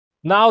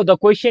Now the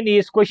question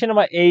is question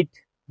number 8.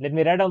 Let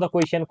me write down the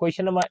question.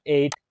 Question number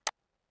 8.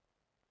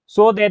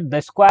 So that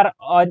the square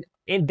on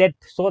in that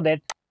so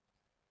that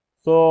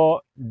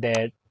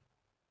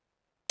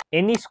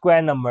any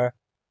square number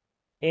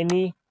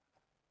any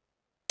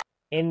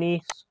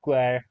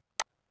square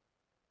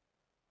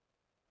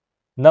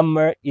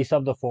number is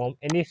of the form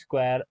any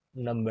square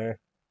number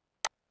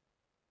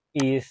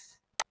is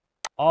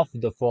of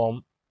the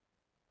form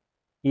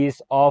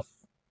is of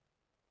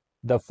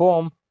the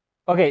form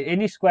okay,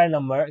 any square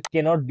number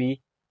cannot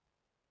be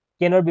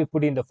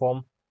put in the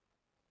form.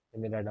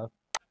 Let me write down.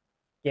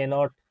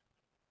 Cannot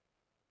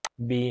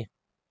be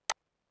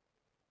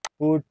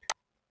put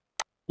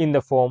in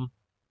the form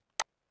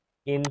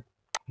in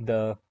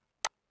the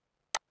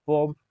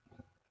form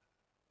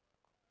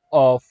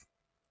of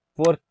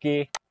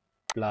 4k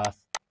plus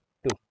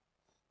 2.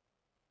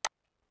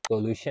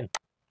 Solution.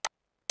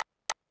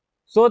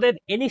 So that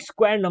any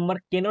square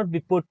number cannot be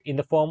put in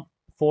the form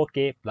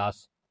 4k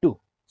plus 2.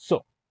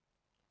 So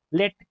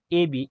let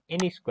a be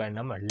any square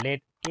number.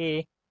 Let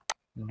a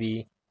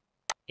be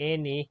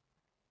any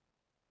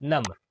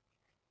number.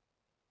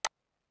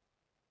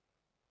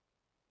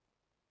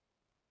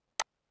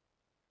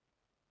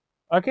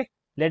 Okay,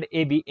 let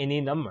a be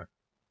any number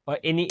or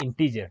any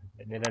integer.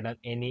 Let me write down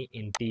any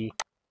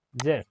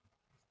integer.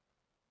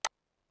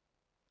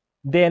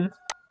 Then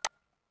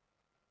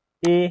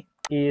a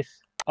is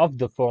of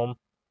the form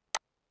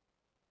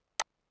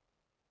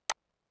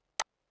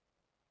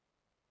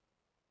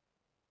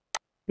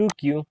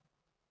 2q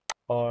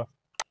or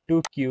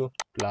 2q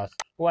plus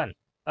 1.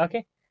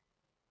 Okay,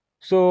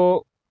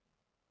 so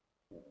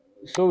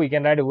we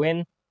can write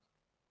when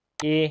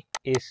a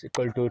is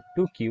equal to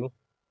 2q,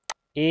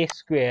 a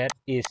square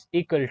is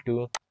equal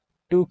to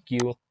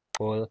 2q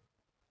whole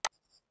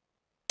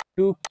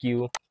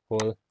 2q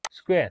whole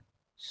square.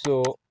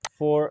 So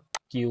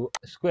 4q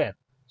square.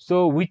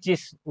 So which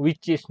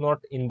is not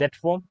in that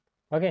form.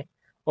 Okay,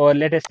 or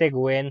let us take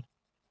when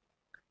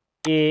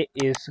a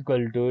is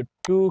equal to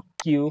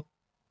 2q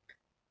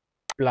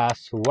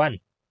plus 1,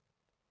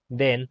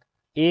 then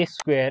a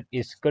square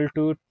is equal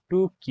to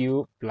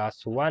 2q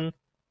plus 1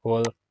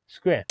 whole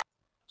square.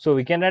 So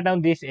we can write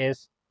down this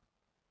as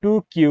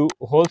 2q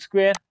whole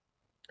square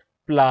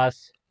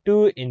plus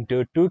 2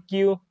 into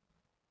 2q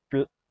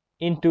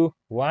into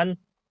 1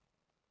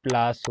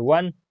 plus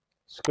 1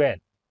 square.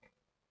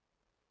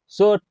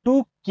 So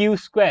 2q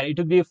square, it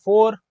will be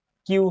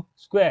 4q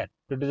square,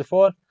 2 to the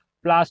 4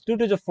 plus 2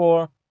 to the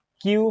 4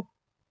 q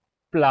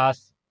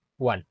plus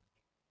 1.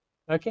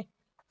 Okay,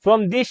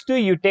 from these two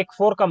you take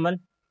 4 common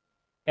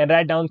and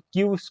write down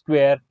q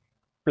square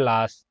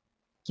plus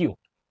q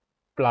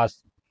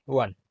plus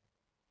 1.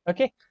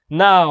 Okay,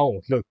 now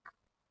look,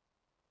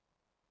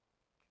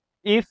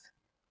 if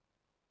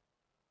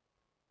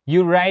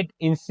you write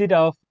instead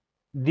of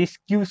this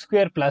q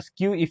square plus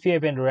q, if you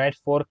happen to write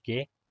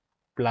 4k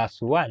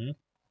plus 1,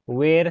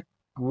 where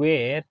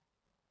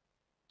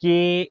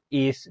k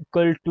is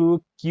equal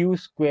to q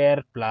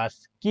square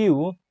plus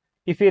q,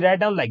 if you write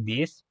down like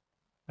this,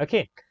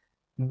 okay,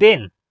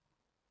 then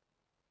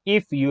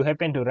if you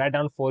happen to write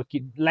down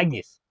 4k like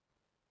this,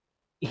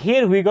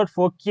 here we got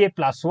 4k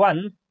plus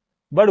 1,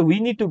 but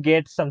we need to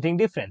get something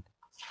different.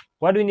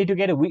 What we need to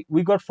get?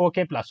 We got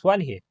 4k plus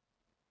 1 here,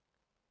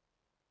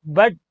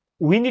 but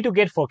we need to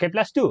get 4k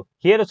plus 2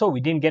 here. Also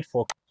we didn't get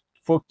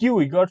 4q,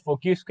 we got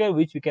 4q square,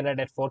 which we can write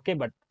at 4k,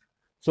 but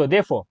so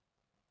therefore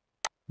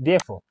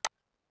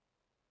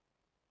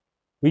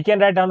we can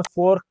write down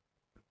 4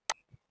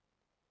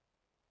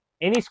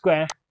 any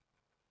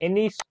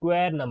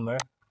square number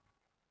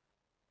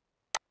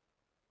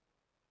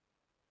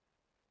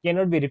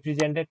cannot be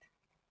represented,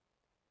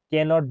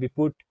 cannot be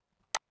put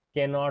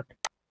in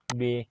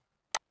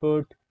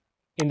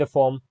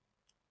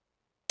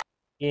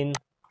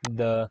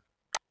the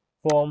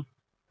form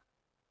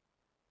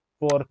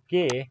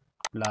 4k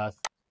plus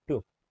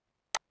 2.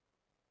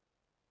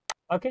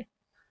 Okay,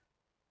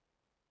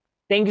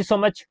 thank you so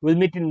much. We'll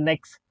meet in the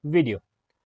next video.